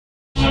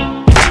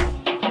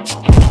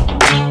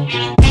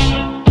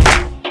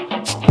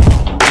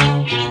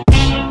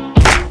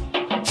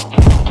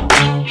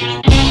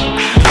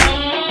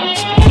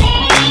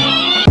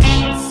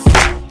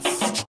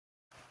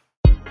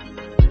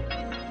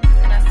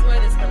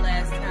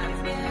My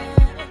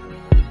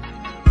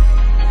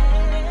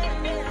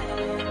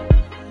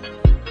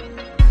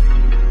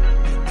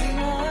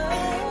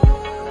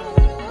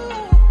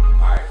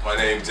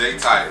name's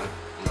JaTiDa,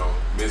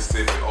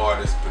 Mississippi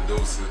artist,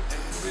 producer.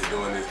 Been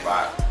doing this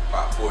about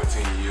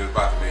 14 years,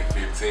 about to make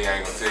 15. I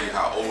ain't gonna tell you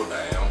how old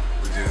I am,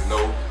 but just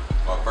know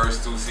my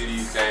first 2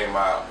 CDs came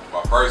out.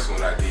 My first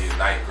one I did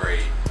 9th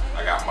grade.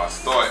 I got my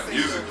start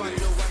musically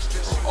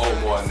from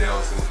Omar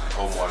Nelson,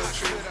 Omar the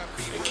Truth,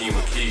 and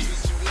Kima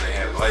Keys. They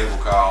had a label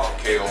called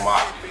K.O.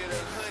 Mafia.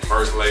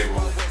 First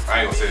label,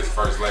 I ain't gonna say it's the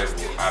first label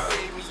out of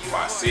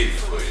my city,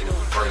 but it was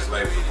the first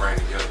label to bring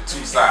together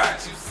two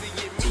sides of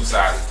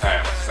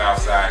town,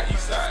 south side,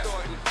 east side. So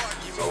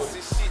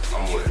I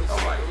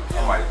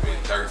might have been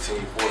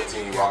 13,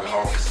 14, walking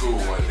home from school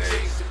one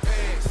day,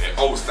 and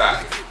O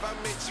stopped me.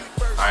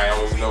 I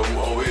don't even know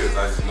who O is,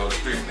 I just know the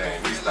street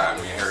name. He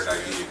stopped me and heard I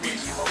did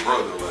Beatz from my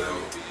brother or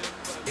whatever.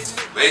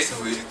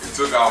 Basically, it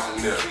took off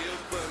from there.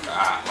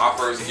 My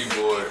first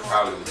keyboard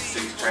probably was a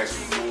 6-track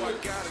keyboard.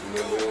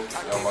 Remember?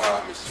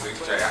 Yamaha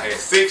 6-track. I had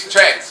 6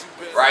 tracks,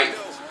 right?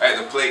 I had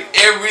to play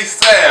every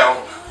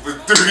sound for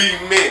 3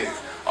 minutes.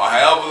 Or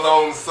however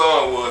long the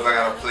song was, I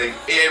gotta play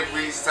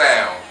every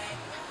sound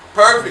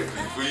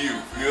perfectly for you,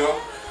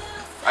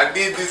 I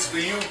did this for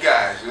you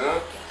guys,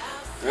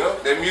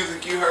 that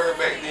music you heard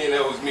back then,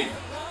 that was me.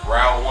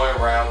 Round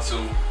 1, round 2,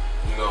 and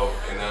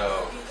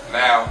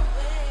now,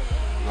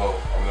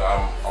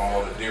 I'm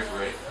on a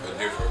different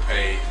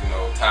page,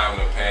 time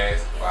in the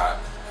past, but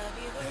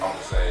I'm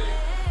gonna say,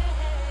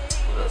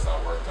 what else I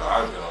worked on?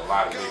 I've been on a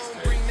lot of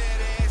mixtapes.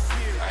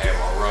 I had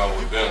my run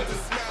with Bender.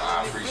 I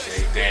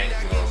appreciate that,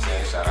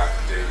 shout out to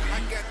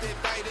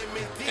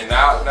JaTiDa. And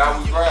now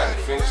we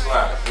grinding,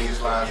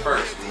 Finishline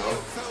first,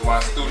 It's my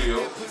studio,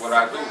 it's what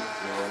I do,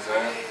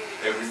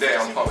 Every day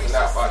I'm pumping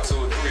out about 2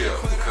 or 3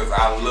 of them because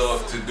I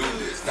love to do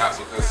this, not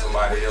because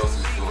somebody else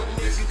is doing it.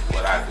 This is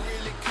what I do,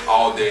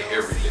 all day,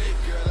 every day.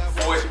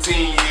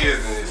 14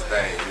 years in this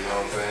thing,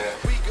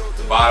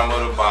 The bottom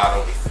of the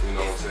bottom,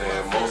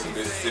 Most of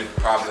Mississippi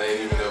probably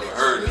ain't even ever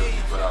heard of me,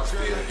 but I'm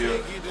still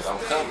here and I'm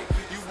coming.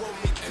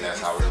 And that's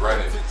how we run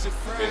it.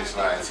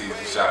 Finishline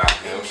TV, shout out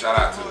to him. Shout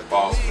out to the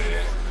boss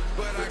man,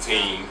 the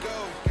team.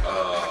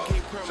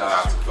 Shout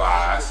out to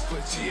Beatz,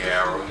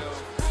 Tiara.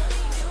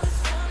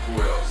 Who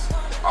else?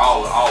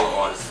 All the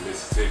artists in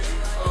Mississippi.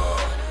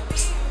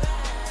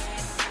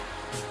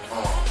 Of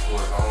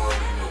course, I don't want to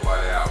leave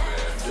nobody out, man.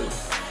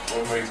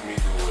 What makes me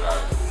do what I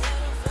do?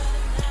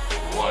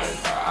 One,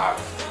 I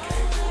obviously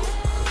can't do it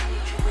because of the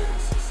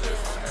tremendous success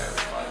I have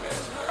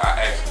financially.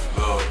 I actually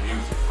love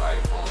music.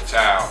 Like, from a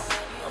child, I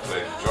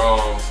played the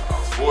drums. I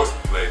was forced to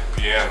play the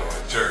piano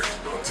in church.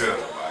 Don't tell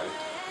nobody.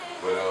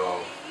 But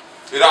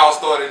it all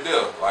started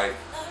there. Like,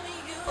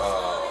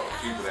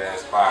 people that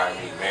inspired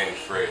me, Manny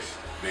Fresh,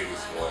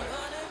 biggest one.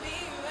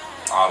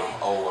 All them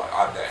old,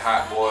 the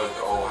hot boys,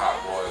 the old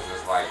hot boys,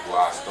 that's like where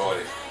I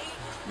started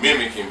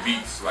mimicking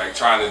Beatz, like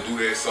trying to do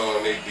that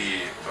song they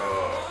did.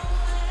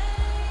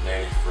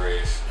 Manny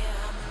Fresh,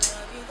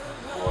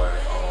 boy,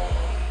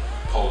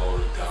 Polo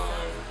the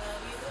Don,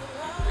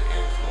 people that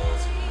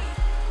influence me.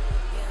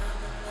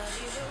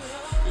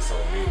 It's so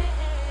many.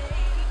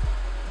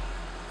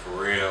 For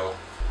real.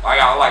 Like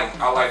I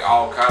like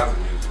all kinds of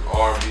music.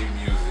 R&B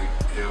music,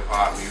 hip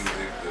hop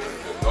music, the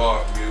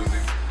North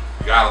music.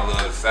 You gotta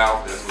love the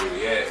South, that's where we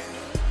at.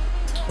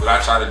 But I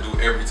try to do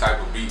every type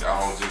of beat. I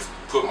don't just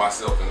put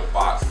myself in a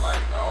box. Like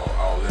I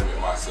don't limit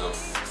myself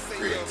to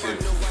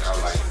creativity. I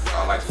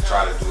like to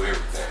try to do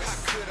everything.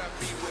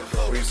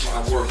 I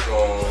worked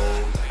on,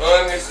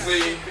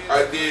 honestly,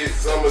 I did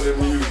some of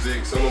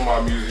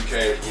my music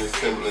came from this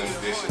Timberland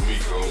edition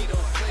Miko.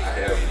 I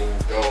have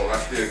moved on. I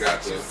still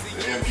got the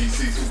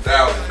MPC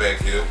 2000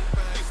 back here.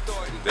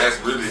 That's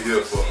really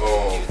here for,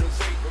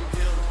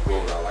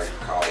 what would I like to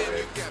call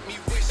it?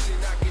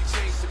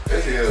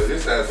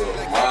 This has a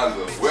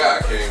reminder of where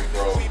I came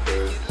from,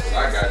 because when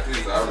I got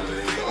this, I really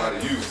didn't know how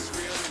to use it.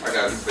 I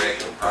got this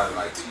back in probably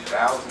like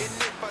 2000,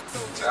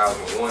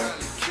 2001.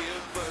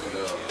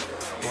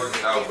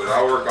 But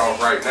I work off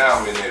right now,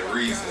 I'm in that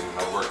reason,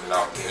 I'm working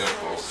off the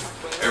info.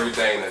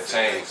 Everything that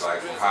changed,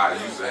 like from how I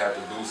used to have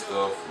to do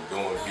stuff, from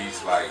doing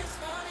beats, like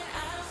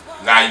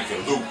now you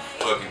can loop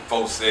fucking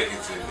 4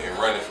 seconds and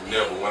run it from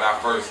there. But when I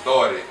first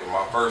started, in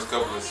my first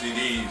couple of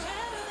CDs,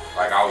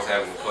 like I was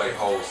having to play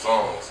whole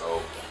songs,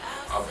 so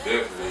I'm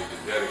definitely,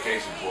 the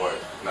dedication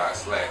part, not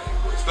slacking.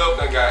 But stuff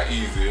that got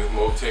easier, it's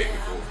more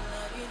technical,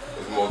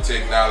 there's more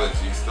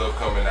technology, stuff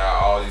coming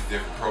out, all these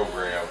different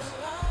programs.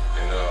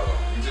 And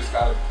you just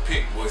gotta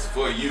pick what's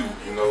for you,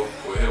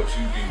 what helps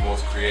you be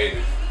most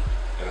creative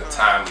in a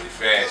timely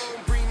fashion.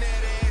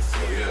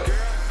 So yeah,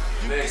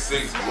 next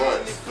 6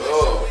 months,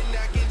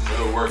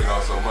 we're working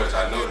on so much.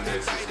 I know the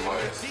next 6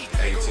 months,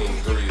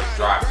 18.3 is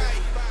dropping.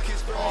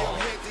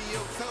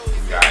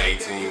 We got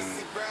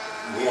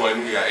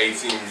 18.1, we got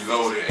 18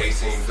 reloaded,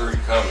 18.3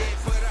 coming.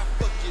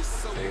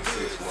 Next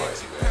 6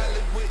 months, man.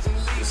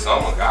 This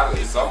summer out,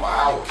 you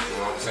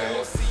know what I'm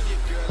saying?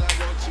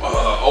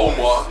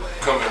 Omar.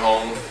 coming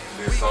home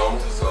this summer,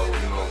 so you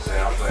know what I'm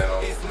saying. I plan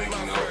on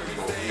linking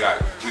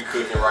up. We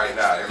cooking right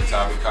now. Every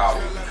time he call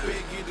me, we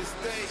cooking.